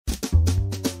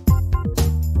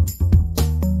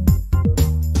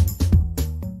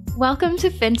Welcome to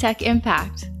Fintech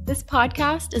Impact. This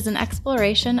podcast is an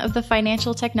exploration of the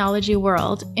financial technology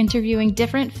world, interviewing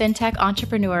different fintech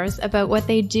entrepreneurs about what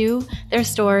they do, their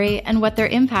story, and what their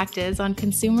impact is on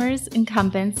consumers,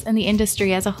 incumbents, and the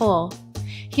industry as a whole.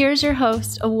 Here's your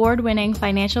host, award-winning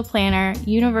financial planner,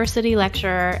 university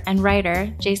lecturer, and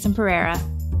writer, Jason Pereira.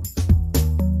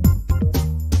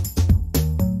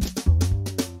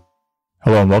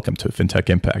 Hello and welcome to Fintech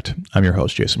Impact. I'm your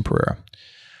host, Jason Pereira.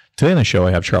 Today on the show,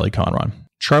 I have Charlie Conron.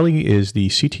 Charlie is the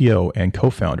CTO and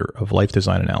co-founder of Life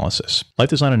Design Analysis. Life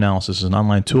Design Analysis is an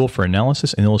online tool for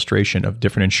analysis and illustration of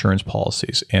different insurance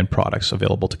policies and products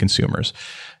available to consumers.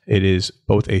 It is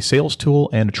both a sales tool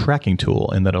and a tracking tool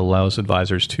in that it allows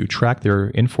advisors to track their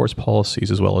in-force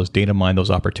policies as well as data mine those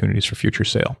opportunities for future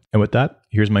sale. And with that,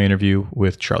 here's my interview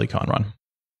with Charlie Conron.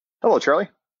 Hello, Charlie.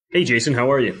 Hey, Jason.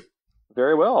 How are you?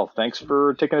 Very well. Thanks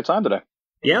for taking the time today.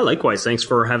 Yeah, likewise. Thanks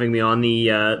for having me on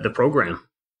the program.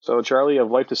 So, Charlie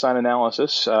of Life Design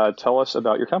Analysis, tell us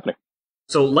about your company.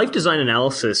 So, Life Design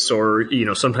Analysis, or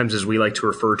sometimes as we like to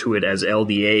refer to it as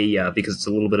LDA, because it's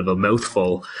a little bit of a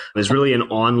mouthful, is really an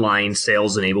online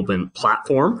sales enablement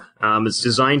platform. It's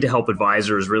designed to help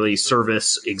advisors really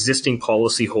service existing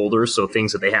policyholders, so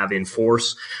things that they have in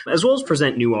force, as well as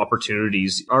present new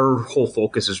opportunities. Our whole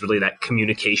focus is really that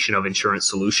communication of insurance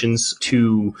solutions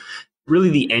to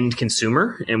really the end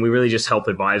consumer. And we really just help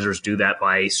advisors do that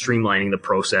by streamlining the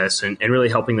process and really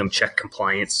helping them check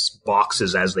compliance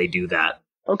boxes as they do that.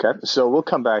 Okay. So we'll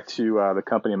come back to the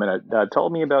company in a minute. Tell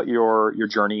me about your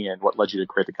journey and what led you to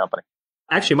create the company.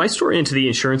 Actually, my story into the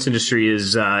insurance industry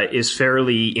is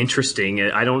fairly interesting.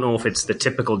 I don't know if it's the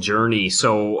typical journey.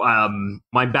 So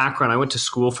my background, I went to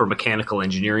school for mechanical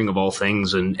engineering of all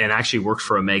things, and actually worked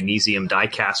for a magnesium die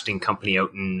casting company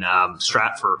out in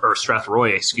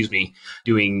Strathroy,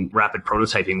 doing rapid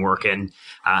prototyping work. And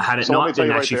had it not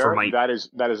been actually for my that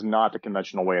is not the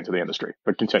conventional way into the industry.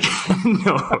 But continue.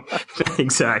 No,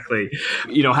 exactly.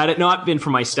 Had it not been for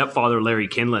my stepfather, Larry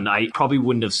Kinlan, I probably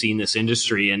wouldn't have seen this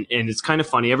industry. And it's kind of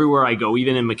funny. Everywhere I go,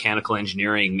 even in mechanical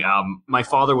engineering, my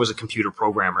father was a computer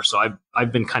programmer. So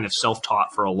I've been kind of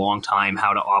self-taught for a long time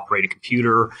how to operate a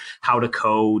computer, how to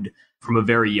code from a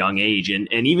very young age. And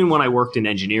even when I worked in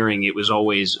engineering, it was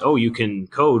always, oh, you can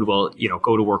code. Well,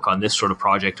 go to work on this sort of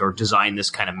project or design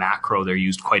this kind of macro. They're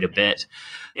used quite a bit.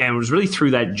 And it was really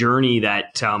through that journey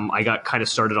that I got kind of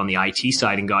started on the IT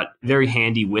side and got very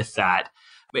handy with that.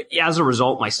 But as a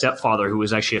result, my stepfather, who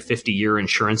was actually a 50-year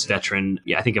insurance veteran,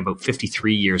 I think about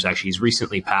 53 years, actually, he's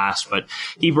recently passed, but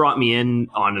he brought me in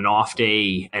on an off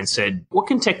day and said, what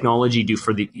can technology do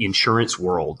for the insurance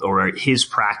world, or his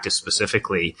practice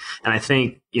specifically? And I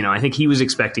think he was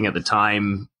expecting at the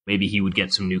time, maybe he would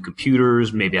get some new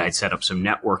computers, maybe I'd set up some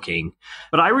networking.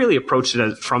 But I really approached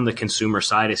it from the consumer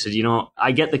side. I said,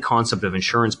 I get the concept of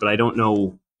insurance, but I don't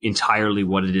know entirely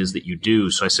what it is that you do.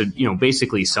 So I said,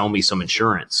 basically sell me some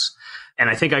insurance. And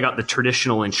I think I got the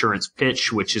traditional insurance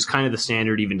pitch, which is kind of the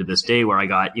standard even to this day, where I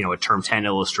got, a term 10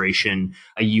 illustration,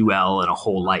 a UL, and a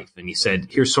whole life. And he said,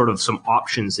 here's sort of some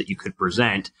options that you could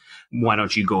present. Why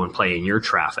don't you go and play in your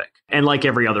traffic? And like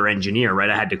every other engineer,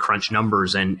 right, I had to crunch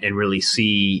numbers and really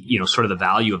see, sort of the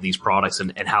value of these products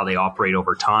and how they operate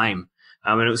over time.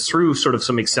 And it was through sort of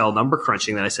some Excel number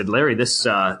crunching that I said, Larry, this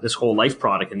whole life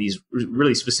product and these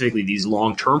really specifically these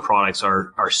long-term products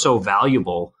are so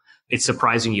valuable. It's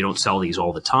surprising you don't sell these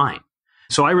all the time.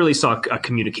 So I really saw a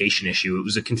communication issue. It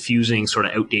was a confusing sort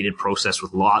of outdated process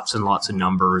with lots and lots of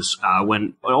numbers,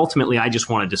 when ultimately I just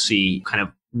wanted to see kind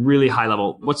of really high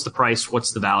level, what's the price,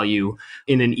 what's the value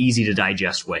in an easy to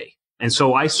digest way. And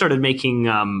so I started making,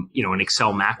 an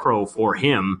Excel macro for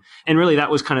him. And really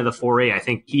that was kind of the foray. I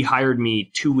think he hired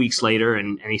me 2 weeks later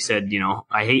and he said,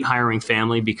 I hate hiring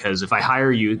family because if I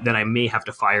hire you, then I may have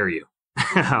to fire you.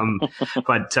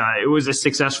 But it was a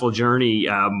successful journey.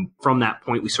 From that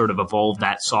point, we sort of evolved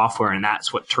that software, and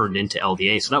that's what turned into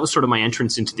LDA. So that was sort of my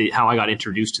entrance into how I got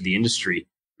introduced to the industry.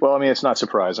 Well, I mean, it's not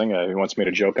surprising. He once made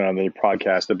a joke on the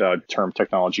podcast about term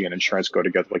technology and insurance go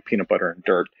together like peanut butter and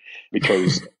dirt.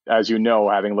 Because as you know,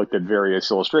 having looked at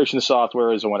various illustration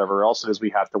softwares and whatever else it is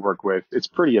we have to work with, it's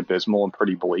pretty abysmal and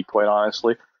pretty bleak, quite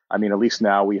honestly. I mean, at least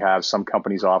now we have some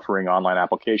companies offering online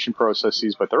application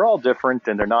processes, but they're all different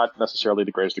and they're not necessarily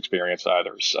the greatest experience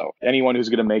either. So anyone who's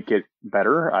going to make it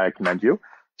better, I commend you.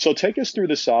 So take us through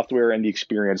the software and the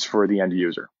experience for the end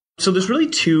user. So there's really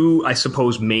two, I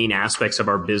suppose, main aspects of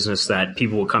our business that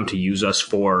people will come to use us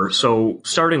for. So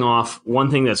starting off, one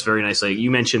thing that's very nice, like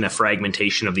you mentioned the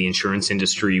fragmentation of the insurance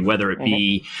industry, whether it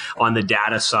be on the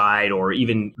data side or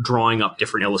even drawing up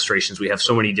different illustrations. We have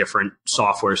so many different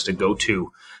softwares to go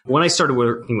to. When I started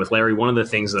working with Larry, one of the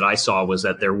things that I saw was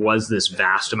that there was this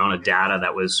vast amount of data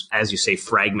that was, as you say,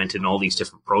 fragmented in all these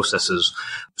different processes.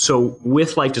 So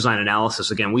with life design analysis,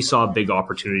 again, we saw a big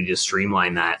opportunity to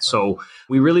streamline that. So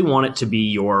we really want it to be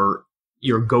your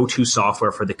go-to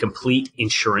software for the complete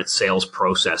insurance sales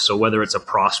process. So whether it's a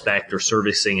prospect or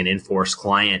servicing an in-force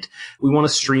client, we want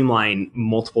to streamline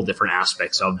multiple different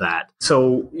aspects of that.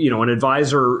 So, an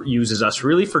advisor uses us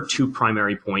really for two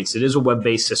primary points. It is a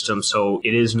web-based system, so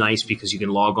it is nice because you can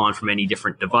log on from any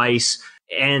different device.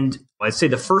 And I'd say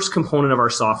the first component of our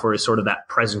software is sort of that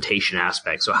presentation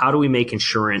aspect. So how do we make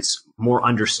insurance more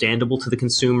understandable to the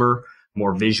consumer,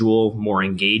 more visual, more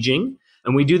engaging?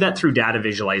 And we do that through data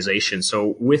visualization.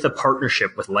 So with a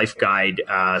partnership with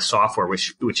LifeGuide software,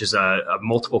 which is a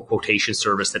multiple quotation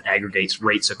service that aggregates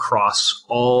rates across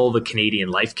all the Canadian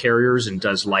life carriers and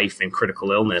does life and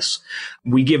critical illness,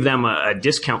 we give them a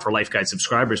discount for LifeGuide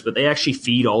subscribers, but they actually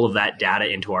feed all of that data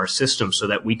into our system so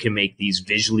that we can make these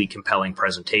visually compelling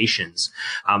presentations.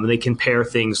 They compare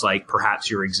things like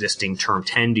perhaps your existing term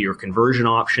 10 to your conversion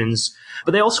options.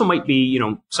 But they also might be,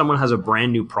 someone has a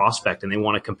brand new prospect and they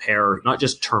want to compare not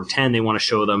just term 10, they want to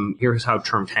show them here's how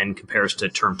term 10 compares to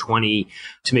term 20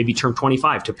 to maybe term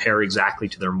 25 to pair exactly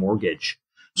to their mortgage.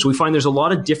 So we find there's a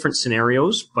lot of different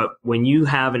scenarios, but when you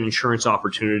have an insurance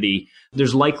opportunity,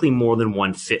 there's likely more than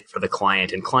one fit for the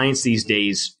client. And clients these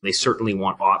days, they certainly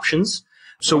want options.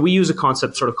 So we use a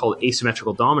concept sort of called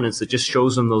asymmetrical dominance that just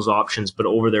shows them those options, but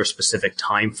over their specific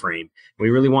time frame.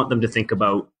 We really want them to think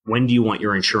about when do you want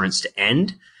your insurance to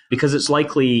end? Because it's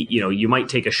likely, you might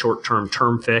take a short-term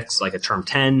term fix, like a term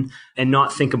 10, and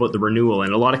not think about the renewal.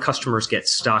 And a lot of customers get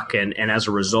stuck and as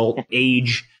a result,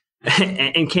 age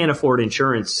and can't afford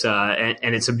insurance.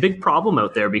 And it's a big problem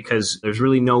out there because there's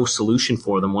really no solution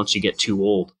for them once you get too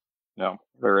old. No,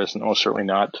 there isn't. Oh, certainly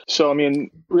not. So,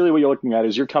 really what you're looking at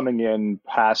is you're coming in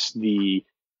past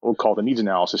we'll call the needs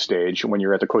analysis stage, when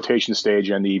you're at the quotation stage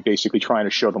and basically trying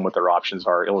to show them what their options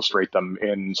are, illustrate them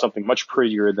in something much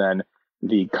prettier than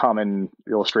the common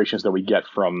illustrations that we get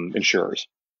from insurers.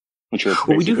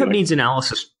 Well, we do have needs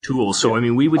analysis tools. So,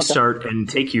 we would start and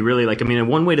take you really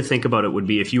one way to think about it would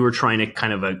be if you were trying to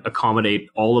kind of accommodate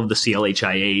all of the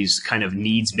CLHIA's kind of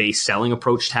needs-based selling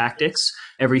approach tactics,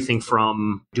 everything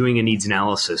from doing a needs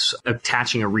analysis,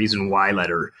 attaching a reason why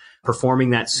letter, performing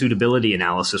that suitability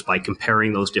analysis by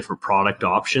comparing those different product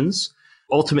options,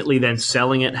 ultimately then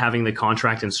selling it, having the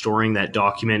contract and storing that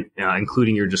document,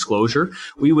 including your disclosure.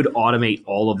 We would automate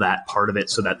all of that part of it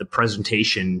so that the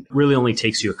presentation really only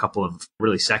takes you a couple of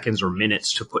really seconds or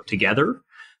minutes to put together,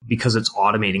 because it's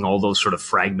automating all those sort of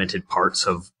fragmented parts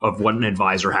of what an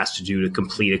advisor has to do to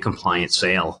complete a compliant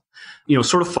sale.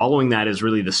 Sort of following that is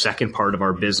really the second part of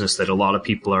our business that a lot of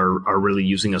people are really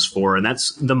using us for, and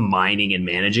that's the mining and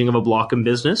managing of a block of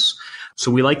business. So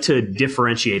we like to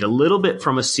differentiate a little bit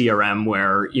from a CRM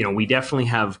where, we definitely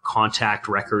have contact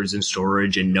records and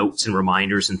storage and notes and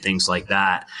reminders and things like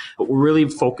that. But we're really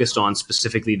focused on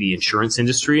specifically the insurance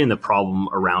industry and the problem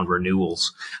around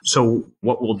renewals. So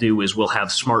what we'll do is we'll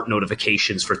have smart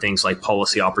notifications for things like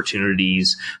policy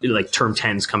opportunities, like term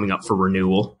 10s coming up for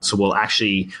renewal. So we'll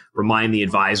actually remind the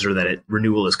advisor that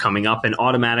renewal is coming up and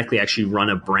automatically actually run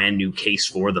a brand new case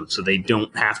for them. So they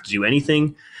don't have to do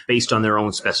anything. Based on their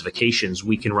own specifications,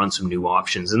 we can run some new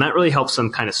options. And that really helps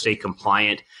them kind of stay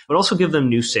compliant, but also give them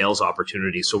new sales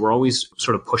opportunities. So we're always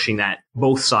sort of pushing that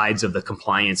both sides of the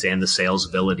compliance and the sales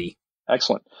ability.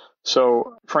 Excellent.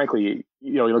 So frankly,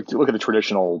 you look at the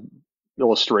traditional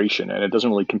illustration and it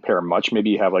doesn't really compare much. Maybe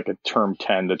you have like a term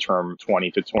 10 to term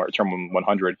 20 to term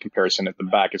 100 comparison at the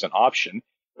back as an option,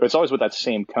 but it's always with that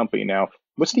same company. Now,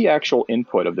 what's the actual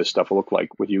input of this stuff look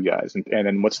like with you guys? And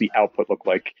then what's the output look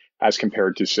like as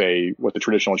compared to, say, what the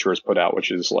traditional insurers put out,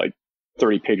 which is like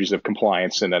 30 pages of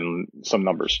compliance and then some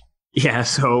numbers? Yeah,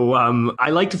 so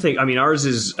I like to think, ours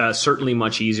is certainly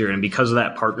much easier. And because of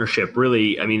that partnership,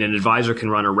 really, an advisor can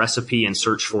run a recipe and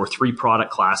search for 3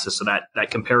 product classes. So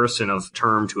that comparison of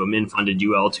term to a min-funded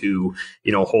UL to,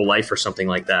 whole life or something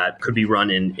like that could be run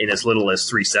in as little as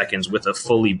 3 seconds with a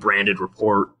fully branded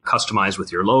report customized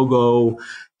with your logo,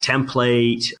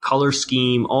 template, color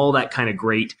scheme, all that kind of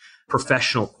great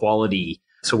professional quality.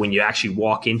 So when you actually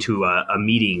walk into a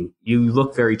meeting, you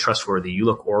look very trustworthy. You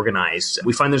look organized.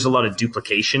 We find there's a lot of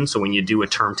duplication. So when you do a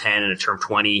term 10 and a term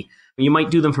 20, you might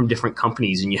do them from different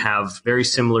companies and you have very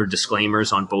similar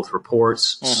disclaimers on both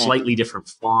reports, slightly different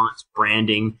fonts,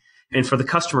 branding. And for the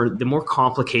customer, the more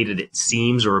complicated it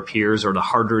seems or appears, or the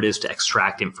harder it is to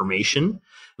extract information,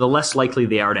 the less likely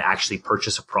they are to actually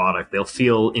purchase a product. They'll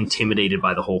feel intimidated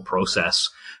by the whole process.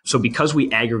 So because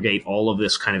we aggregate all of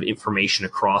this kind of information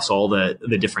across all the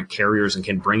different carriers and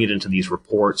can bring it into these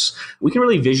reports, we can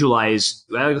really visualize,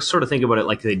 I sort of think about it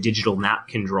like the digital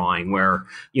napkin drawing where,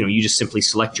 you just simply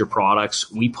select your products.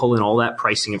 We pull in all that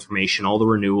pricing information, all the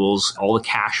renewals, all the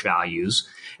cash values.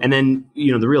 And then,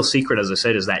 the real secret, as I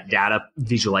said, is that data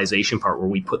visualization part where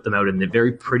we put them out in the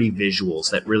very pretty visuals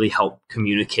that really help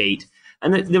communicate.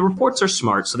 And the reports are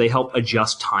smart, so they help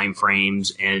adjust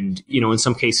timeframes. And, in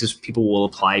some cases, people will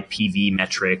apply PV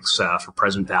metrics for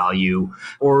present value,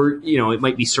 or, it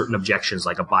might be certain objections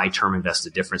like a buy term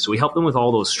invested difference. So we help them with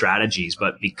all those strategies.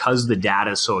 But because the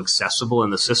data is so accessible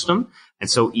in the system and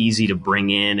so easy to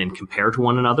bring in and compare to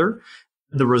one another,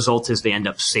 the result is they end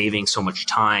up saving so much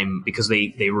time because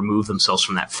they remove themselves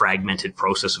from that fragmented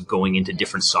process of going into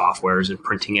different softwares and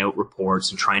printing out reports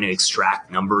and trying to extract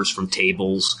numbers from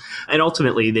tables. And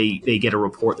ultimately, they get a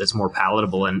report that's more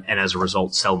palatable and as a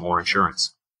result, sell more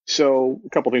insurance. So a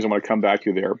couple of things I want to come back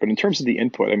to there. But in terms of the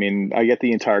input, I get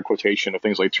the entire quotation of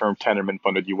things like term, tenor, and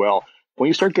funded UL. When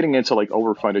you start getting into like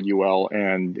overfunded UL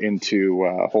and into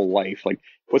whole life, like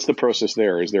what's the process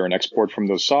there? Is there an export from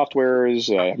those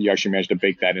softwares? Have you actually managed to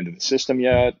bake that into the system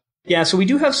yet? Yeah, so we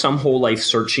do have some whole life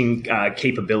searching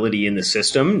capability in the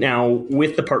system. Now,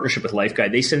 with the partnership with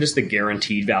LifeGuide, they send us the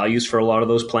guaranteed values for a lot of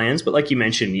those plans. But like you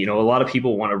mentioned, a lot of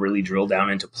people want to really drill down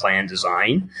into plan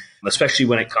design, especially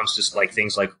when it comes to like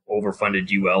things like overfunded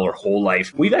UL or whole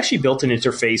life. We've actually built an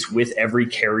interface with every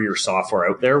carrier software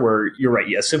out there where you're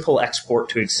right, a simple export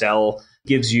to Excel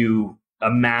gives you a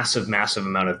massive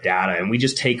amount of data. And we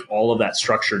just take all of that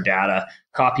structured data,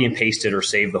 copy and paste it or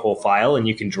save the whole file, and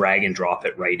you can drag and drop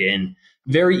it right in.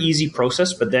 Very easy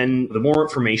process, but then the more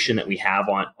information that we have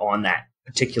on that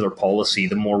particular policy,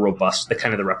 the more robust the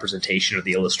kind of the representation of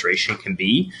the illustration can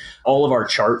be. All of our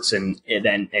charts and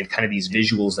kind of these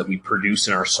visuals that we produce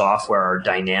in our software are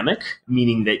dynamic,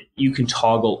 meaning that you can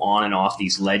toggle on and off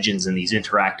these legends and these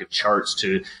interactive charts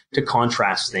to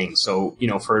contrast things. So,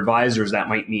 for advisors, that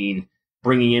might mean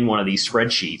bringing in one of these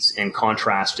spreadsheets and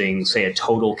contrasting, say, a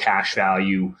total cash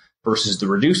value versus the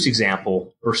reduced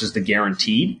example versus the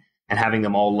guaranteed, and having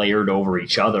them all layered over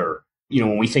each other.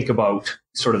 When we think about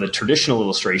sort of the traditional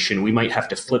illustration, we might have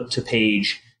to flip to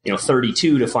page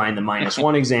 32 to find the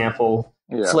 -1 example,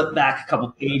 flip back a couple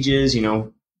pages,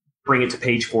 bring it to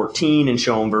page 14 and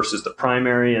show them versus the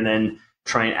primary, and then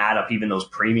try and add up even those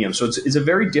premiums. So it's a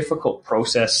very difficult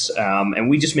process, and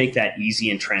we just make that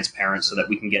easy and transparent so that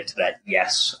we can get to that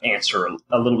yes answer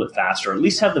a little bit faster, or at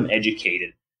least have them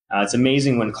educated. It's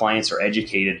amazing when clients are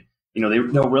educated,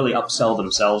 they'll really upsell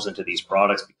themselves into these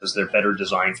products because they're better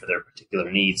designed for their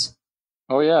particular needs.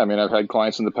 Oh, yeah. I've had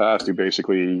clients in the past who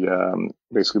basically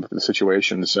looked at the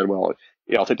situation and said, well,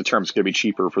 yeah, I'll take the term. It's going to be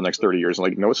cheaper for the next 30 years. I'm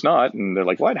like, no, it's not. And they're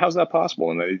like, what? How's that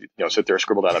possible? And they sit there,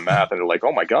 scribble down a math, and they're like,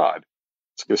 oh, my God.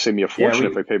 It's going to save me a fortune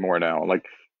if I pay more now. Like,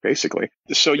 basically.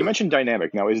 So you mentioned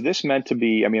dynamic. Now, is this meant to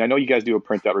be, I know you guys do a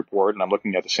printout report, and I'm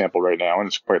looking at the sample right now, and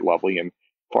it's quite lovely and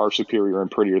far superior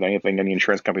and prettier than anything any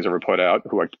insurance company's ever put out,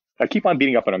 who I keep on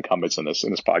beating up on incumbents in this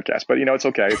podcast, but it's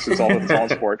okay. It's all in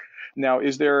support. Now,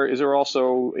 is there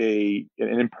also an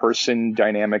in-person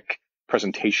dynamic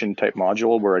presentation type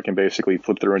module where I can basically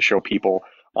flip through and show people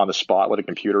on the spot with a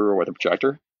computer or with a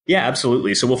projector? Yeah,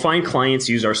 absolutely. So we'll find clients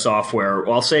use our software.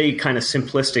 I'll say kind of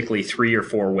simplistically 3 or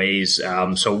 4 ways.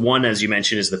 So one, as you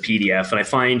mentioned, is the PDF. And I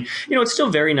find, it's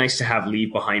still very nice to have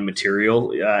leave behind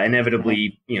material.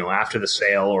 Inevitably, after the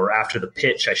sale or after the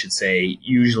pitch, I should say,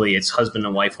 usually it's husband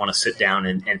and wife want to sit down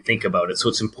and think about it. So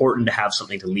it's important to have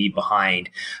something to leave behind.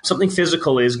 Something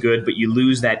physical is good, but you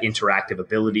lose that interactive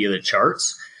ability of the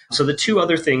charts. So the 2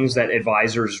 other things that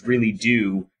advisors really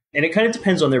do, and it kind of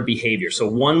depends on their behavior. So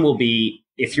one will be,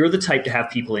 if you're the type to have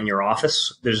people in your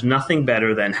office, there's nothing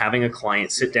better than having a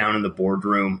client sit down in the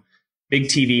boardroom, big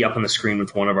TV up on the screen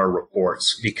with one of our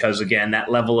reports. Because again, that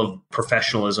level of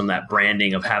professionalism, that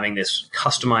branding of having this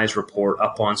customized report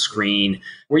up on screen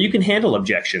where you can handle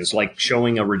objections, like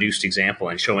showing a reduced example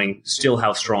and showing still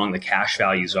how strong the cash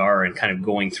values are and kind of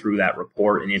going through that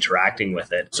report and interacting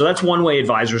with it. So that's one way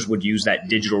advisors would use that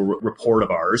digital report of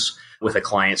ours with a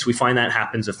client. So we find that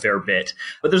happens a fair bit.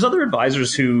 But there's other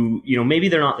advisors who, maybe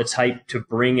they're not the type to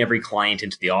bring every client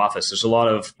into the office. There's a lot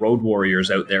of road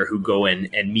warriors out there who go in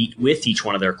and meet with with each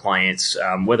one of their clients,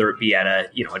 whether it be at a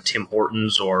Tim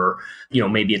Hortons or,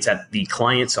 maybe it's at the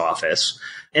client's office.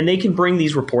 And they can bring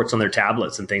these reports on their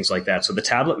tablets and things like that. So the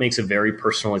tablet makes a very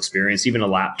personal experience, even a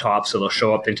laptop. So they'll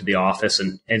show up into the office.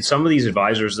 And some of these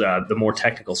advisors, the more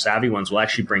technical savvy ones, will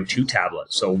actually bring 2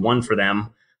 tablets. So one for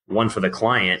them, one for the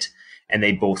client. And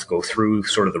they both go through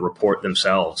sort of the report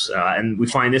themselves. And we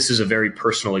find this is a very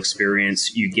personal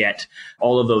experience. You get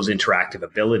all of those interactive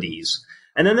abilities.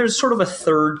 And then there's sort of a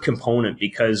third component,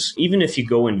 because even if you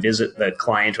go and visit the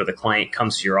client or the client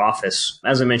comes to your office,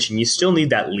 as I mentioned, you still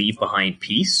need that leave behind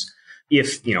piece.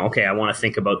 If, okay, I want to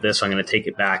think about this, I'm going to take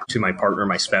it back to my partner,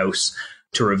 my spouse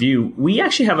to review. We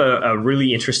actually have a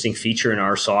really interesting feature in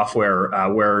our software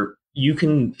where you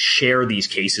can share these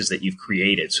cases that you've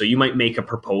created. So you might make a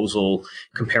proposal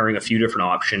comparing a few different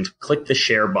options, click the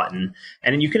share button,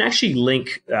 and then you can actually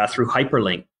link through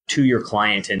hyperlink to your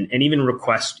client and even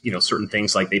request, certain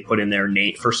things like they put in their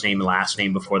first name and last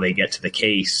name before they get to the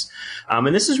case.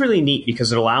 And this is really neat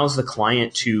because it allows the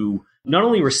client to not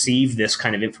only receive this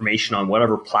kind of information on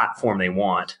whatever platform they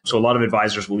want. So a lot of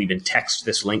advisors will even text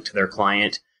this link to their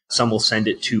client. Some will send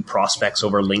it to prospects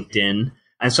over LinkedIn,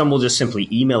 and some will just simply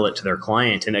email it to their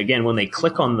client. And again, when they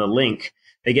click on the link,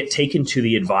 they get taken to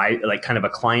the kind of a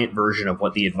client version of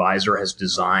what the advisor has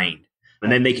designed.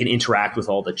 And then they can interact with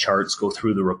all the charts, go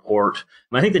through the report.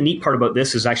 And I think the neat part about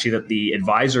this is actually that the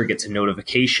advisor gets a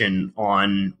notification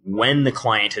on when the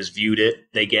client has viewed it.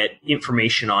 They get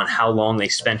information on how long they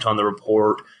spent on the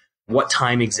report, what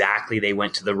time exactly they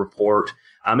went to the report,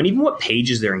 and even what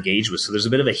pages they're engaged with. So there's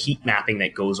a bit of a heat mapping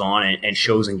that goes on and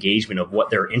shows engagement of what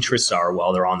their interests are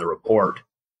while they're on the report.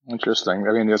 Interesting.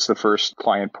 I mean, that's the first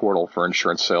client portal for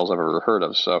insurance sales I've ever heard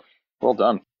of. So well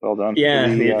done. Well done. Yeah,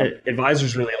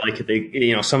 advisors really like it.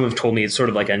 They, some have told me it's sort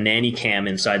of like a nanny cam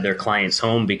inside their client's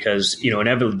home because,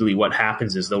 inevitably what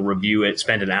happens is they'll review it,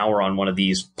 spend an hour on one of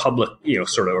these public,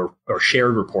 sort of or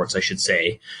shared reports, I should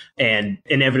say, and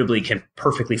inevitably can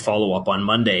perfectly follow up on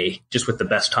Monday just with the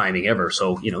best timing ever.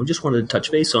 So, just wanted to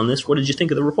touch base on this. What did you think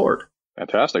of the report?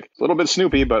 Fantastic. A little bit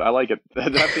Snoopy, but I like it.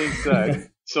 That being said,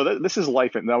 so this is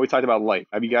life. Now we talked about life.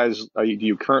 Have you guys, do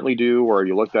you currently do, or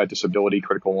you looked at disability,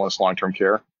 critical illness, long-term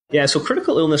care? Yeah, so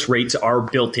critical illness rates are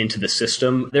built into the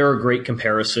system. They're a great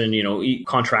comparison,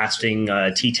 contrasting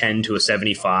T10 to a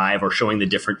 75 or showing the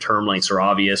different term lengths are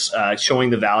obvious, showing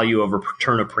the value of a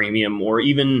return of premium, or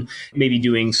even maybe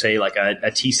doing, say, like a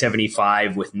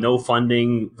T75 with no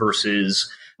funding versus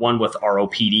one with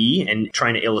ROPD, and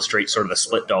trying to illustrate sort of the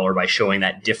split dollar by showing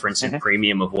that difference in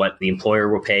premium of what the employer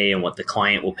will pay and what the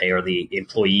client will pay or the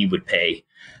employee would pay.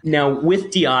 Now,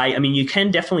 with DI, you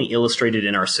can definitely illustrate it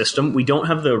in our system. We don't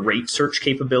have the rate search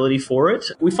capability for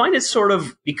it. We find it's sort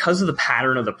of, because of the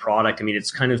pattern of the product,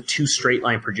 it's kind of 2 straight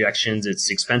line projections. It's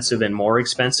expensive and more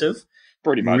expensive.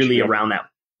 Pretty much. Really around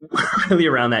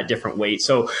that different weight.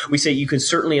 So we say you can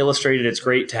certainly illustrate it. It's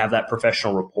great to have that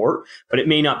professional report, but it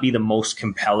may not be the most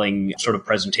compelling sort of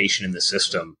presentation in the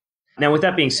system. Now, with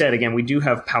that being said, again, we do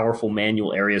have powerful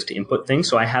manual areas to input things.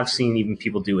 So I have seen even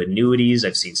people do annuities.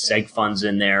 I've seen seg funds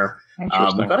in there.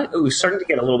 We're starting to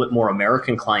get a little bit more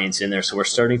American clients in there. So we're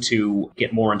starting to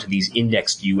get more into these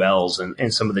indexed ULs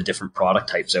and some of the different product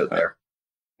types out there.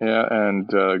 Yeah, and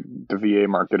the VA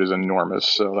market is enormous.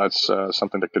 So that's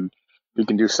something that you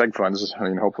can do seg funds.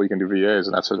 Hopefully you can do VAs,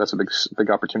 and that's a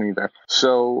big opportunity there.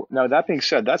 So now that being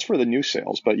said, that's for the new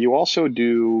sales, but you also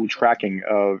do tracking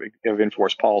of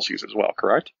in-force policies as well,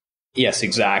 correct? Yes,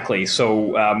 exactly.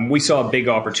 So we saw a big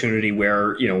opportunity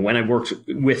where, when I worked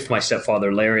with my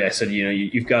stepfather, Larry, I said,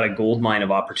 you've got a gold mine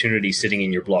of opportunity sitting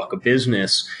in your block of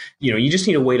business. You just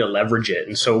need a way to leverage it.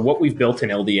 And so what we've built in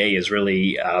LDA is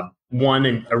really, a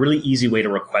really easy way to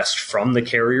request from the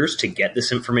carriers to get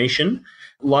this information.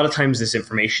 A lot of times this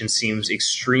information seems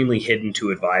extremely hidden to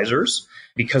advisors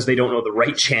because they don't know the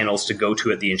right channels to go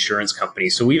to at the insurance company.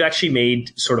 So we've actually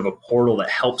made sort of a portal that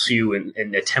helps you and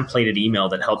a templated email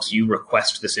that helps you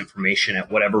request this information at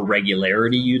whatever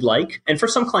regularity you'd like. And for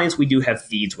some clients, we do have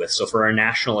feeds with. So for our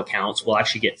national accounts, we'll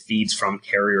actually get feeds from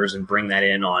carriers and bring that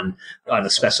in on a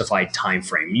specified time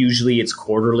frame. Usually it's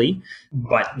quarterly,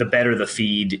 but the better the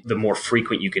feed, the more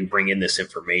frequent you can bring in this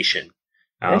information.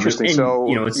 Interesting. So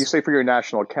you say for your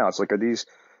national accounts, are these,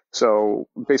 so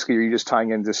basically are you just tying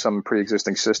into some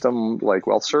pre-existing system like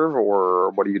WealthServe,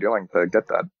 or what are you doing to get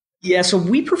that? Yeah, so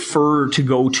we prefer to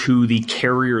go to the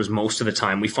carriers most of the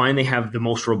time. We find they have the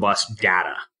most robust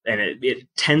data, and it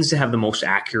tends to have the most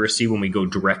accuracy when we go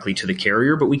directly to the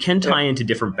carrier, but we can tie into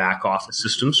different back office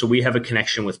systems. So we have a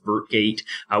connection with VertGate.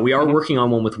 We are working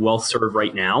on one with WealthServe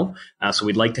right now. So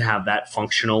we'd like to have that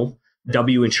functional.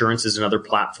 W Insurance is another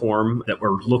platform that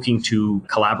we're looking to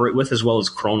collaborate with, as well as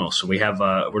Chronos. So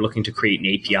we're looking to create an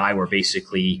API where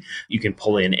basically you can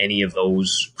pull in any of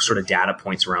those sort of data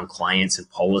points around clients and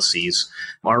policies.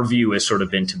 Our view has sort of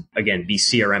been to, again, be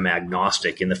CRM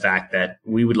agnostic in the fact that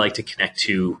we would like to connect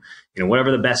to,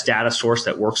 whatever the best data source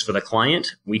that works for the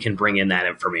client, we can bring in that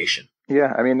information.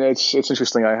 Yeah, I mean, it's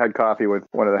interesting. I had coffee with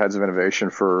one of the heads of innovation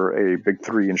for a big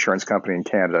 3 insurance company in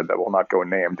Canada that will not go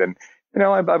named. And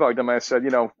I bugged him. I said,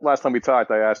 last time we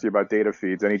talked, I asked you about data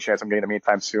feeds. Any chance I'm getting them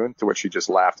anytime soon? To which he just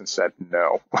laughed and said,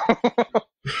 no.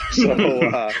 So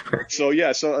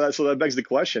that begs the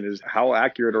question: is how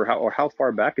accurate or how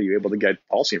far back are you able to get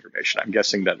policy information? I'm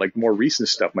guessing that like more recent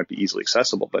stuff might be easily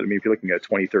accessible. But I mean, if you're looking at a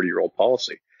 20, 30-year-old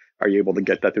policy, are you able to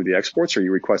get that through the exports, or are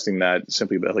you requesting that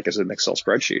simply like as an Excel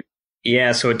spreadsheet?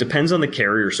 Yeah, so it depends on the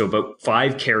carrier. So about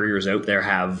 5 carriers out there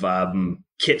have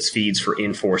kits feeds for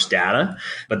in-force data,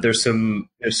 but there's some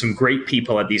great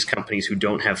people at these companies who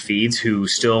don't have feeds who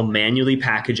still manually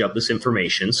package up this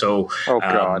information. So,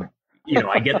 God.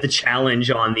 I get the challenge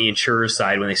on the insurer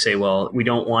side when they say, well, we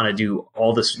don't want to do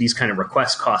all these kind of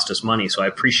requests cost us money. So I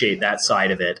appreciate that side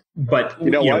of it. But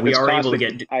we are able to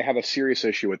get. I have a serious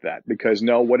issue with that because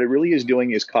what it really is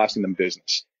doing is costing them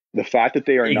business. The fact that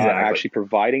they are not actually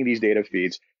providing these data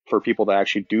feeds for people to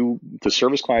actually to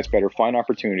service clients better, find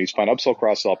opportunities, find upsell,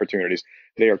 cross-sell opportunities,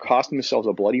 they are costing themselves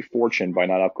a bloody fortune by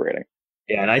not upgrading.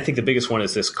 Yeah, and I think the biggest one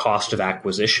is this cost of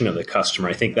acquisition of the customer.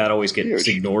 I think that always gets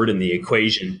ignored in the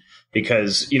equation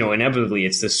because, inevitably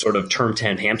it's this sort of term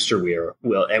 10 hamster wheel.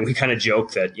 And we kind of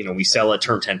joke that, we sell a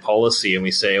term 10 policy and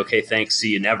we say, okay, thanks, see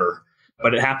you never.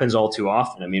 But it happens all too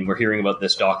often. I mean, we're hearing about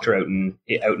this doctor out in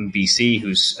BC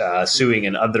who's suing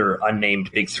another unnamed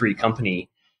big 3 company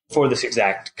for this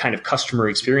exact kind of customer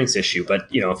experience issue. But,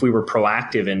 if we were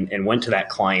proactive and went to that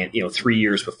client, 3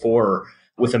 years before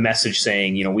with a message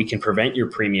saying, we can prevent your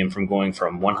premium from going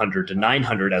from 100 to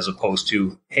 900 as opposed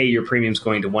to, hey, your premium's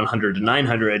going to 100 to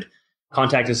 900.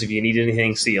 Contact us if you need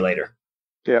anything. See you later.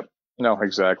 Yep. No,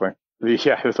 exactly.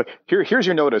 Yeah. It's like, here's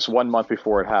your notice 1 month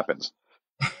before it happens.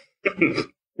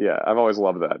 Yeah, I've always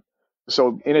loved that.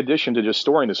 So in addition to just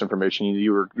storing this information,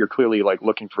 you're clearly like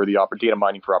looking for the data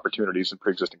mining for opportunities in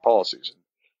pre-existing policies, and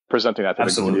presenting that to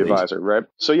the advisor, right?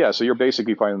 So you're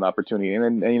basically finding an opportunity.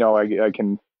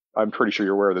 And I'm pretty sure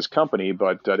you're aware of this company,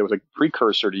 but there was a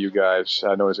precursor to you guys,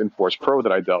 known as Enforce Pro,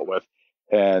 that I dealt with.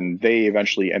 And they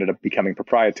eventually ended up becoming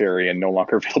proprietary and no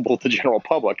longer available to the general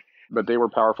public. But they were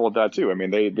powerful at that too. I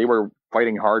mean, they were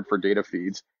fighting hard for data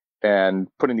feeds and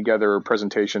putting together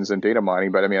presentations and data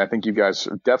mining. But I mean, I think you guys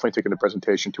have definitely taken the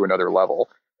presentation to another level.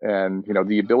 And,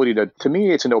 the ability to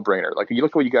me, it's a no-brainer. Like, you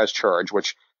look at what you guys charge,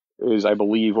 which is, I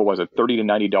believe, what was it, $30 to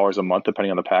 $90 a month, depending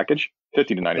on the package? $50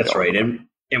 to $90. That's right.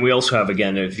 And we also have,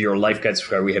 again, if you're a Life Guide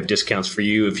subscriber, we have discounts for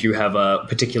you. If you have a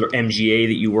particular MGA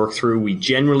that you work through, we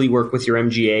generally work with your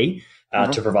MGA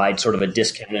to provide sort of a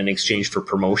discount in exchange for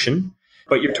promotion.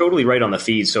 But you're totally right on the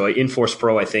feed. So Enforce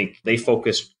Pro, I think they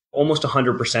focused almost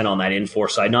 100% on that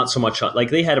Enforce side, not so much on, like,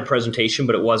 they had a presentation,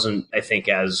 but it wasn't, I think,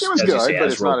 as good, you say,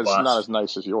 as robust. It's not as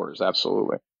nice as yours,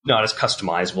 absolutely. Not as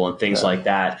customizable and things like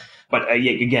that. But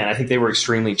again, I think they were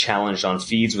extremely challenged on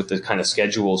feeds with the kind of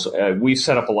schedules. We've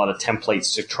set up a lot of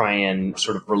templates to try and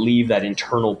sort of relieve that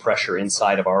internal pressure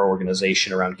inside of our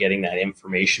organization around getting that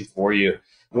information for you.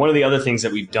 One of the other things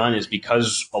that we've done is,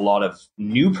 because a lot of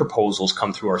new proposals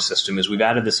come through our system, is we've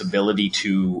added this ability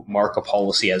to mark a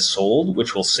policy as sold,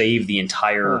 which will save the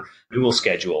entire renewal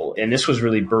schedule. And this was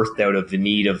really birthed out of the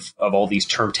need of all these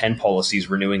term 10 policies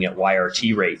renewing at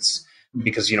YRT rates.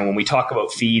 Because, when we talk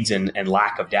about feeds and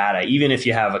lack of data, even if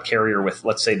you have a carrier with,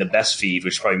 let's say, the best feed,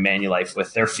 which is probably Manulife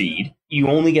with their feed, you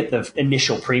only get the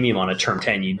initial premium on a term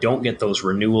 10. You don't get those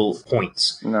renewal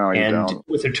points. No, you don't. And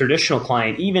with a traditional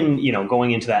client, even,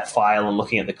 going into that file and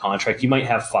looking at the contract, you might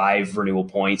have 5 renewal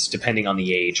points depending on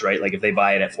the age, right? Like if they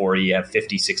buy it at 40, you have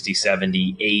 50, 60,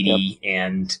 70, 80,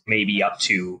 and maybe up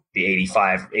to the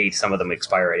 85. Some of them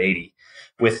expire at 80.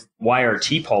 With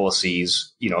YRT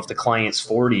policies, if the client's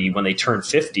 40, when they turn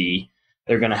 50,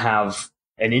 they're going to have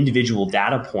an individual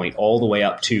data point all the way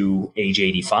up to age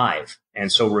 85.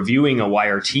 And so reviewing a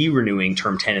YRT renewing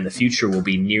term 10 in the future will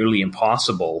be nearly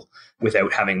impossible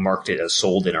without having marked it as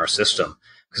sold in our system.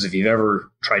 Because if you've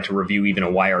ever tried to review even a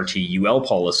YRT UL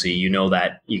policy, you know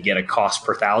that you get a cost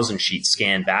per thousand sheet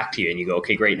scanned back to you and you go,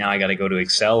 okay, great, now I got to go to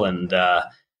Excel and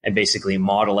basically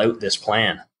model out this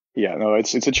plan. Yeah, no,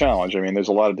 it's a challenge. I mean, there's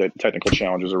a lot of technical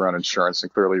challenges around insurance,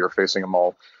 and clearly you're facing them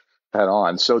all head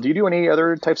on. So do you do any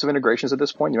other types of integrations at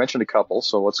this point? You mentioned a couple,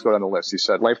 so let's go down the list. You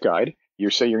said Life Guide. You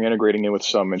say you're integrating in with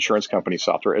some insurance company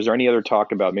software. Is there any other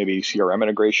talk about maybe CRM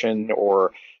integration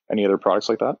or any other products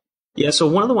like that? Yeah, so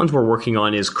one of the ones we're working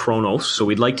on is Kronos. So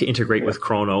we'd like to integrate with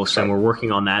Kronos, and we're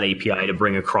working on that API to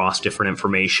bring across different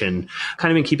information.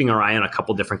 Kind of been keeping our eye on a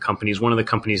couple different companies. One of the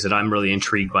companies that I'm really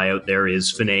intrigued by out there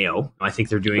is Fineo. I think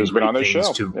they're doing great things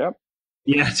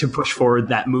to push forward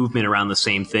that movement around the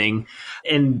same thing.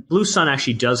 And Blue Sun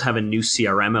actually does have a new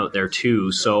CRM out there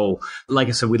too. So like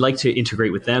I said, we'd like to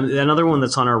integrate with them. Another one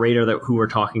that's on our radar who we're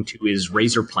talking to is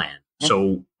Razor Plan.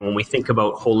 So when we think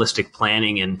about holistic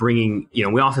planning and bringing,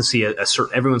 we often see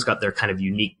everyone's got their kind of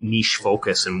unique niche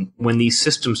focus. And when these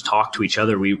systems talk to each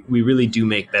other, we really do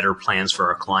make better plans for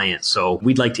our clients. So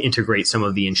we'd like to integrate some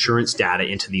of the insurance data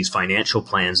into these financial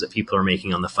plans that people are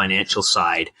making on the financial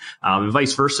side. And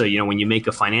vice versa, when you make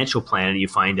a financial plan and you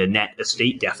find a net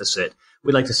estate deficit,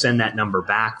 we'd like to send that number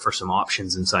back for some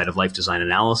options inside of Life Design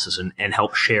Analysis and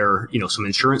help share, some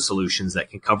insurance solutions that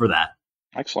can cover that.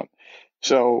 Excellent.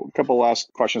 So a couple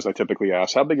last questions I typically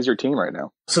ask. How big is your team right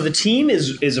now? So the team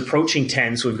is approaching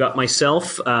 10. So we've got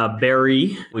myself,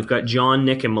 Barry, we've got John,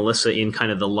 Nick, and Melissa in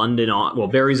kind of the London,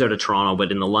 Barry's out of Toronto,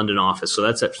 but in the London office. So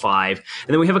that's at 5.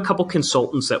 And then we have a couple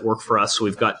consultants that work for us. So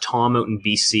we've got Tom out in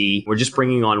BC. We're just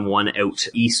bringing on one out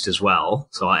east as well.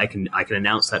 So I can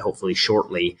announce that hopefully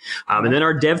shortly. And then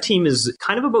our dev team is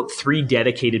kind of about 3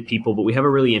 dedicated people, but we have a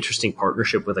really interesting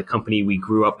partnership with a company we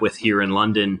grew up with here in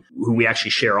London who we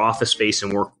actually share office space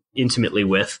and work intimately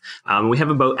with. We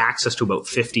have access to about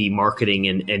 50 marketing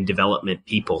and development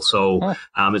people. So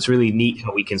it's really neat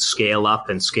how we can scale up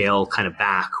and scale kind of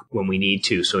back when we need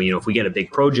to. So, if we get a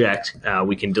big project,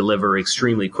 we can deliver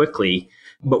extremely quickly,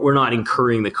 but we're not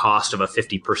incurring the cost of a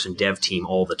 50-person dev team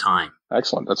all the time.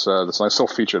 Excellent. That's a nice little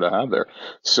feature to have there.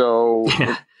 So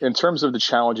in terms of the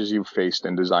challenges you've faced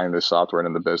in designing this software and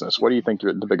in the business, what do you think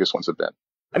the biggest ones have been?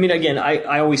 I mean, again,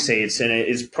 I always say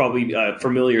it's probably a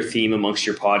familiar theme amongst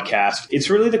your podcast. It's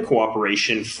really the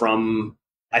cooperation from,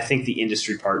 I think, the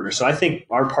industry partners. So I think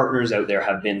our partners out there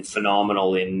have been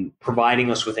phenomenal in providing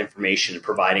us with information and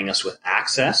providing us with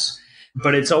access.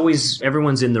 But it's always,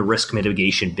 everyone's in the risk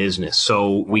mitigation business.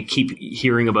 So we keep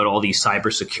hearing about all these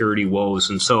cybersecurity woes.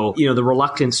 And so, the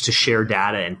reluctance to share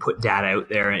data and put data out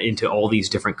there into all these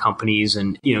different companies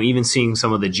and, even seeing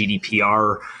some of the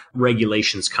GDPR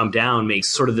regulations come down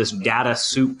makes sort of this data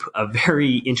soup a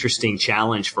very interesting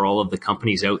challenge for all of the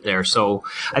companies out there. So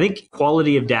I think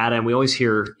quality of data, and we always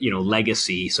hear,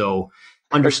 legacy. So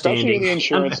understanding. Especially in the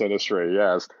insurance industry,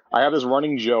 yes. I have this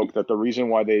running joke that the reason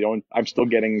why I'm still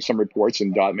getting some reports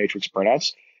in dot matrix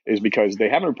printouts is because they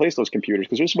haven't replaced those computers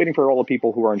because they're just waiting for all the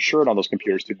people who are insured on those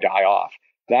computers to die off.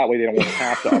 That way they don't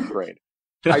have to upgrade.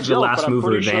 I joke, the last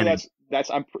mover advantage.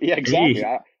 Exactly.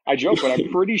 I joke, but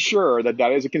I'm pretty sure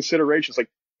that is a consideration. It's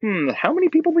like, how many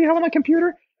people do we have on that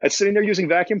computer that's sitting there using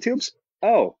vacuum tubes?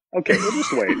 Oh, okay, we'll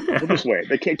just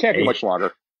wait. It can't be much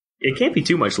longer. It can't be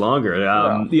too much longer.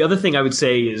 The other thing I would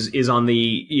say is on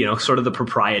the, sort of the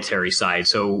proprietary side.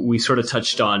 So we sort of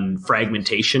touched on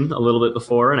fragmentation a little bit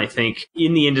before. And I think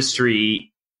in the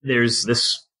industry, there's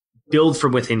this build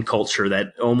from within culture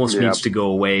that almost needs to go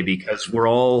away because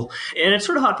and it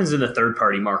sort of happens in the third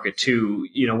party market too.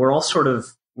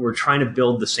 We're trying to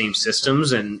build the same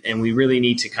systems and we really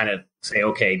need to kind of say,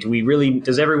 okay,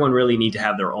 does everyone really need to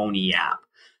have their own e-app?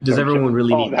 Does everyone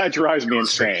really need that drives me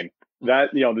insane.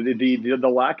 That,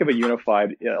 the lack of a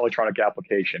unified electronic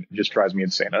application just drives me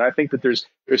insane. And I think that there's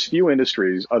few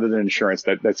industries other than insurance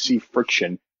that see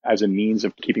friction as a means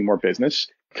of keeping more business.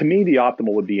 To me, the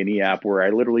optimal would be an e-app where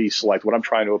I literally select what I'm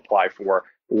trying to apply for,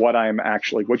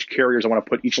 which carriers I want to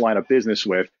put each line of business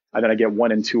with, and then I get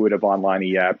one intuitive online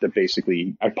e-app that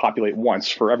basically I populate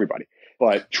once for everybody.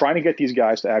 But trying to get these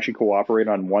guys to actually cooperate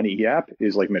on one e-app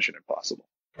is like mission impossible.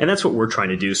 And that's what we're trying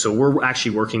to do. So we're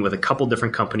actually working with a couple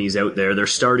different companies out there. They're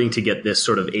starting to get this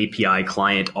sort of API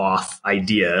client auth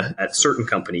idea at certain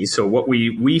companies. So what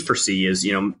we foresee is,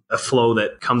 a flow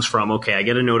that comes from, okay, I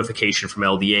get a notification from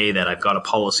LDA that I've got a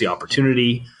policy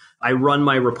opportunity. I run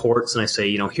my reports and I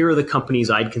say, here are the companies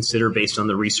I'd consider based on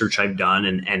the research I've done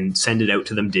and send it out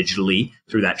to them digitally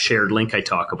through that shared link I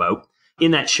talk about.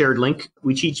 In that shared link,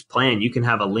 with each plan, you can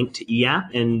have a link to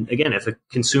eApp. And again, if a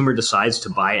consumer decides to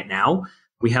buy it now,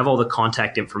 we have all the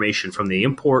contact information from the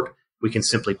import. We can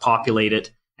simply populate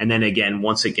it. And then again,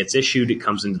 once it gets issued, it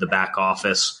comes into the back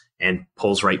office and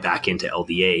pulls right back into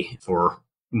LDA for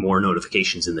more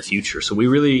notifications in the future. So we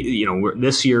really,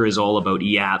 this year is all about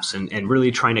e-apps and really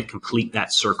trying to complete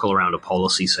that circle around a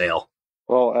policy sale.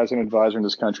 Well, as an advisor in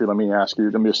this country, let me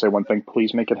just say one thing.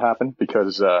 Please make it happen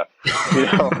because,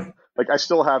 I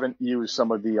still haven't used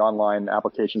some of the online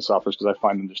application softwares because I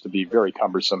find them just to be very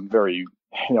cumbersome, very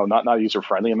not user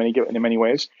friendly in many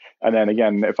ways. And then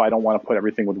again, if I don't want to put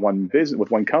everything with one business, with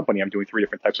one company, I'm doing 3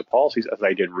 different types of policies as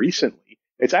I did recently.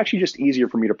 It's actually just easier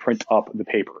for me to print up the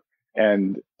paper.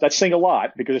 And that's saying a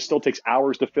lot because it still takes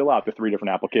hours to fill out the 3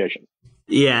 different applications.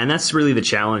 Yeah, and that's really the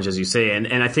challenge, as you say. And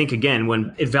I think, again,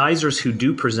 when advisors who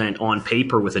do present on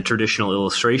paper with a traditional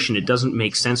illustration, it doesn't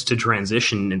make sense to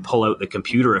transition and pull out the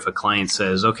computer if a client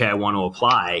says, okay, I want to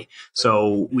apply.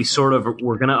 So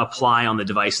we're going to apply on the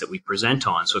device that we present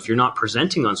on. So if you're not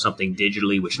presenting on something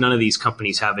digitally, which none of these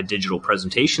companies have a digital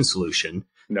presentation solution,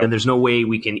 then there's no way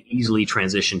we can easily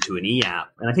transition to an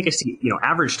e-app. And I think I see,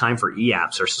 average time for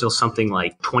e-apps are still something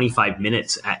like 25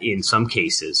 minutes in some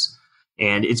cases.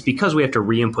 And it's because we have to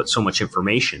re-input so much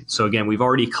information. So again, we've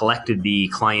already collected the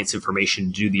client's information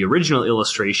to do the original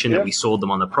illustration that we sold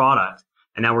them on the product.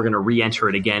 And now we're going to re-enter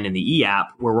it again in the e-app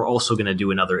where we're also going to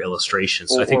do another illustration.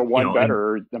 So I think,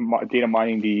 better, data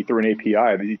mining through an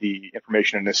API, the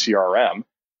information in the CRM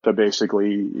to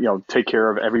basically, take care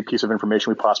of every piece of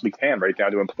information we possibly can, right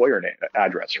down to employer name,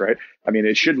 address, right? I mean,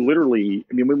 it should literally,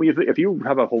 if you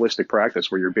have a holistic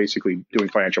practice where you're basically doing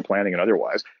financial planning and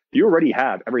otherwise, you already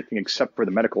have everything except for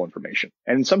the medical information.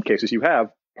 And in some cases, you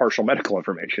have partial medical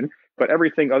information, but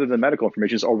everything other than medical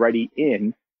information is already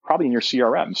probably in your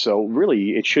CRM. So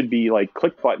really, it should be like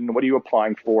click button. What are you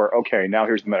applying for? Okay, now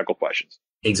here's the medical questions.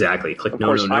 Exactly. Click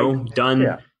no, done.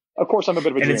 Yeah. Of course, I'm a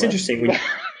bit of a And it's interesting.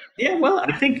 Yeah, well,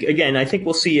 I think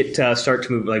we'll see it start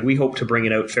to move. Like, we hope to bring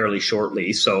it out fairly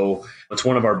shortly. So it's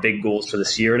one of our big goals for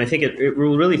this year. And I think it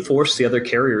will really force the other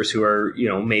carriers who are,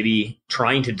 maybe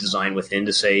trying to design within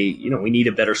to say, we need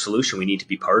a better solution. We need to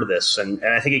be part of this. And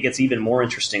I think it gets even more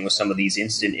interesting with some of these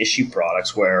instant issue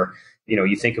products where,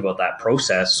 you think about that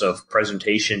process of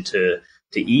presentation to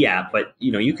e-app, but,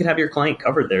 you could have your client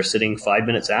covered there sitting 5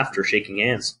 minutes after shaking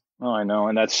hands. Oh, I know.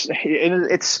 And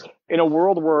it's in a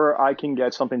world where I can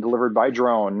get something delivered by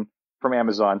drone from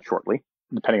Amazon shortly,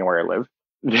 depending on where I live.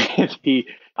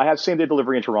 I have same day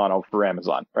delivery in Toronto for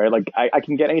Amazon, right? Like I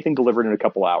can get anything delivered in a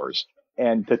couple hours.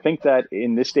 And to think that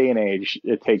in this day and age,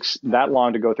 it takes that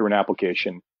long to go through an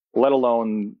application, let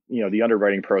alone, the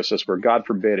underwriting process where, God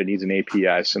forbid, it needs an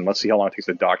APS. And let's see how long it takes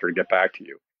the doctor to get back to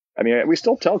you. I mean, we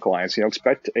still tell clients,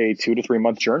 expect a 2 to 3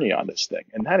 month journey on this thing.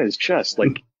 And that is just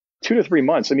like 2 to 3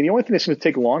 months. I mean, the only thing that's going to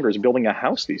take longer is building a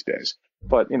house these days.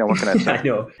 But, what can I say? I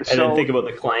know. And then think about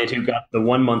the client who got the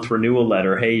 1 month renewal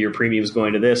letter. Hey, your premium's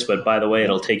going to this, but by the way,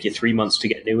 it'll take you 3 months to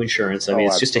get new insurance. I mean,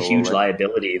 it's just a huge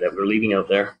liability that we're leaving out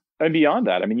there. And beyond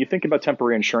that, I mean, you think about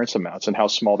temporary insurance amounts and how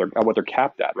small what they're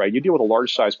capped at, right? You deal with a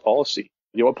large size policy.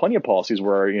 You have plenty of policies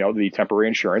where, the temporary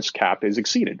insurance cap is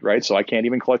exceeded, right? So I can't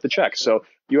even collect the check. So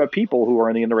you have people who are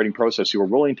in the underwriting process who are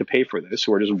willing to pay for this,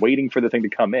 who are just waiting for the thing to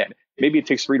come in. Maybe it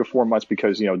takes 3 to 4 months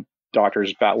because,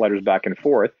 doctors bat letters back and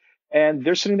forth, and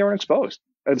they're sitting there unexposed.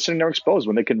 They're sitting there exposed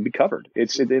when they can be covered.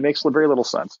 It makes very little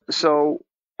sense. So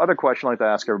other question I'd like to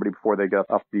ask everybody before they get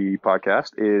off the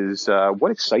podcast is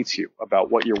what excites you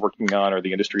about what you're working on or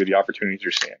the industry or the opportunities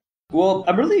you're seeing? Well,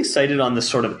 I'm really excited on this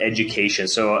sort of education.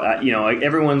 So,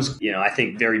 everyone's, I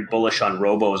think very bullish on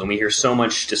robos, and we hear so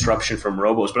much disruption from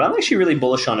robos, but I'm actually really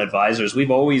bullish on advisors.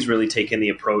 We've always really taken the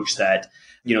approach that,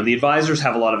 the advisors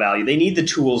have a lot of value. They need the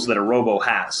tools that a robo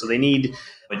has. So they need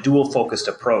a dual focused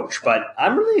approach, but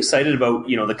I'm really excited about,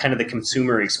 the kind of the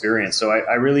consumer experience. So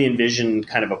I really envision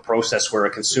kind of a process where a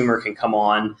consumer can come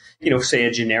on, say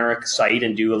a generic site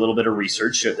and do a little bit of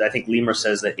research. I think Lemur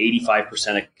says that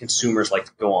 85% of consumers like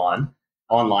to go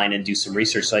online and do some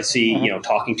research. So I see,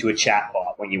 talking to a chat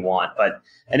bot when you want, but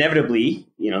inevitably,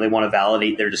 they want to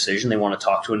validate their decision. They want to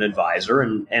talk to an advisor,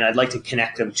 and I'd like to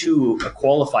connect them to a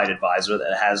qualified advisor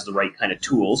that has the right kind of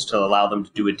tools to allow them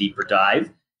to do a deeper dive.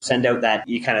 Send out that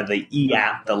kind of the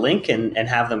e-app, the link, and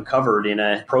have them covered in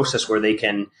a process where they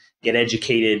can get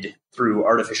educated through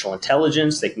artificial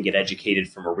intelligence. They can get educated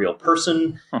from a real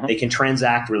person. They can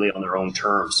transact really on their own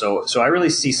terms. So I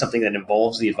really see something that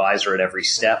involves the advisor at every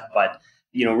step, but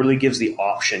really gives the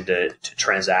option to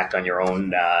transact on your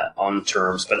own on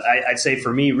terms. But I'd say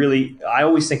for me, really, I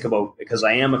always think about, because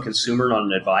I am a consumer, not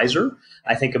an advisor,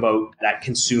 I think about that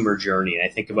consumer journey. And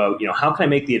I think about, how can I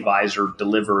make the advisor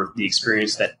deliver the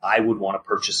experience that I would want to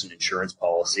purchase an insurance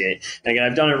policy? And again,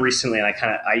 I've done it recently, and I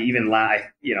kind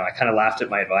of laughed at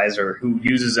my advisor who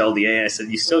uses LDA. And I said,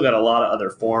 you still got a lot of other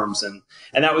forms. And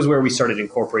that was where we started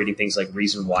incorporating things like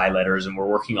reason why letters. And we're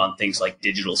working on things like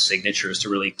digital signatures to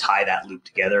really tie that loop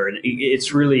together. And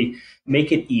it's really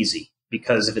make it easy.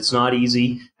 Because if it's not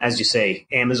easy, as you say,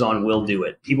 Amazon will do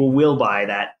it. People will buy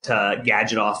that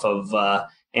gadget off of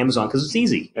Amazon because it's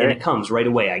easy and it comes right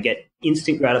away. I get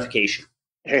instant gratification.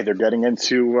 Hey, they're getting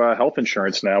into health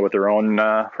insurance now with their own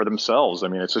for themselves. I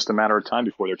mean, it's just a matter of time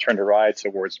before they're turned to ride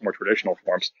towards more traditional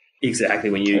forms.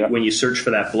 Exactly. When you search for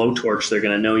that blowtorch, they're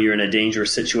going to know you're in a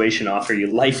dangerous situation, offer you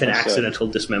life and accidental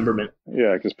dismemberment.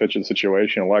 Yeah, just picture the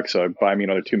situation. Alexa, buy me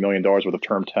another $2 million worth of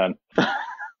term 10.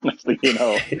 Next thing you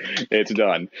know, it's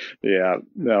done. Yeah.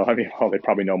 No, I mean, well, they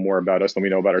probably know more about us than we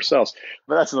know about ourselves.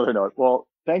 But that's another note. Well,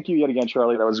 thank you yet again,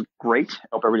 Charlie. That was great. I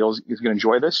hope everybody else is going to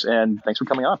enjoy this. And thanks for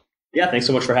coming on. Yeah, thanks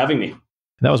so much for having me.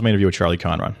 That was my interview with Charlie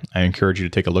Conron. I encourage you to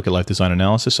take a look at life design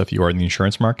analysis if you are in the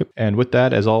insurance market. And with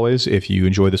that, as always, if you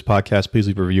enjoy this podcast, please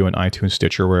leave a review on iTunes,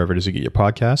 Stitcher, wherever it is you get your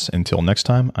podcasts. Until next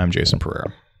time, I'm Jason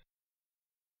Pereira.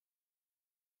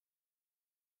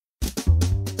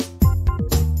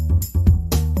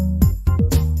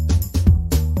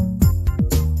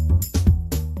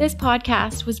 This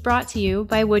podcast was brought to you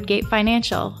by Woodgate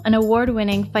Financial, an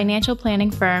award-winning financial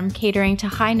planning firm catering to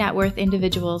high net worth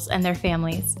individuals and their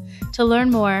families. To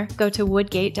learn more, go to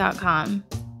woodgate.com.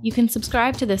 You can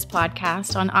subscribe to this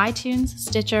podcast on iTunes,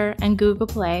 Stitcher, and Google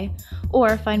Play,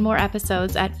 or find more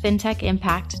episodes at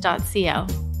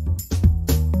fintechimpact.co.